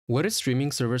What is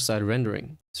streaming server-side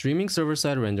rendering? Streaming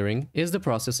server-side rendering is the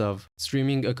process of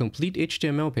streaming a complete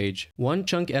HTML page, one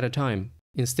chunk at a time,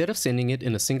 instead of sending it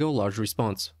in a single large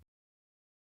response.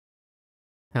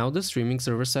 How does streaming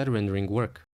server-side rendering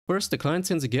work? First, the client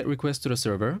sends a GET request to the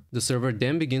server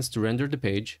then begins to render the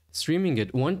page, streaming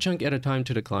it one chunk at a time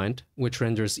to the client, which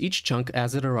renders each chunk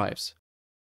as it arrives.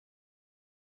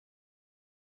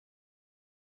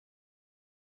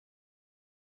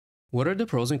 What are the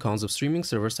pros and cons of streaming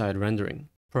server-side rendering?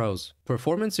 Pros: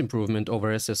 performance improvement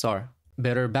over SSR,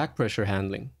 better back pressure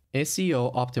handling,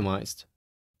 SEO optimized.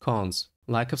 Cons: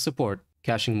 lack of support,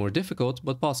 caching more difficult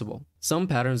but possible, some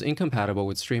patterns incompatible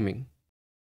with streaming.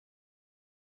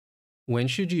 When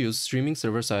should you use streaming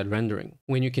server-side rendering?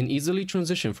 When you can easily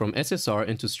transition from SSR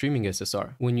into streaming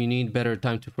SSR, when you need better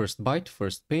time to first byte,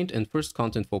 first paint, and first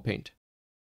contentful paint.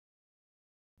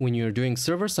 When you're doing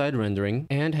server-side rendering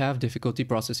and have difficulty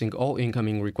processing all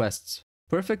incoming requests.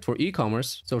 Perfect for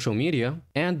e-commerce, social media,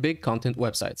 and big content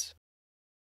websites.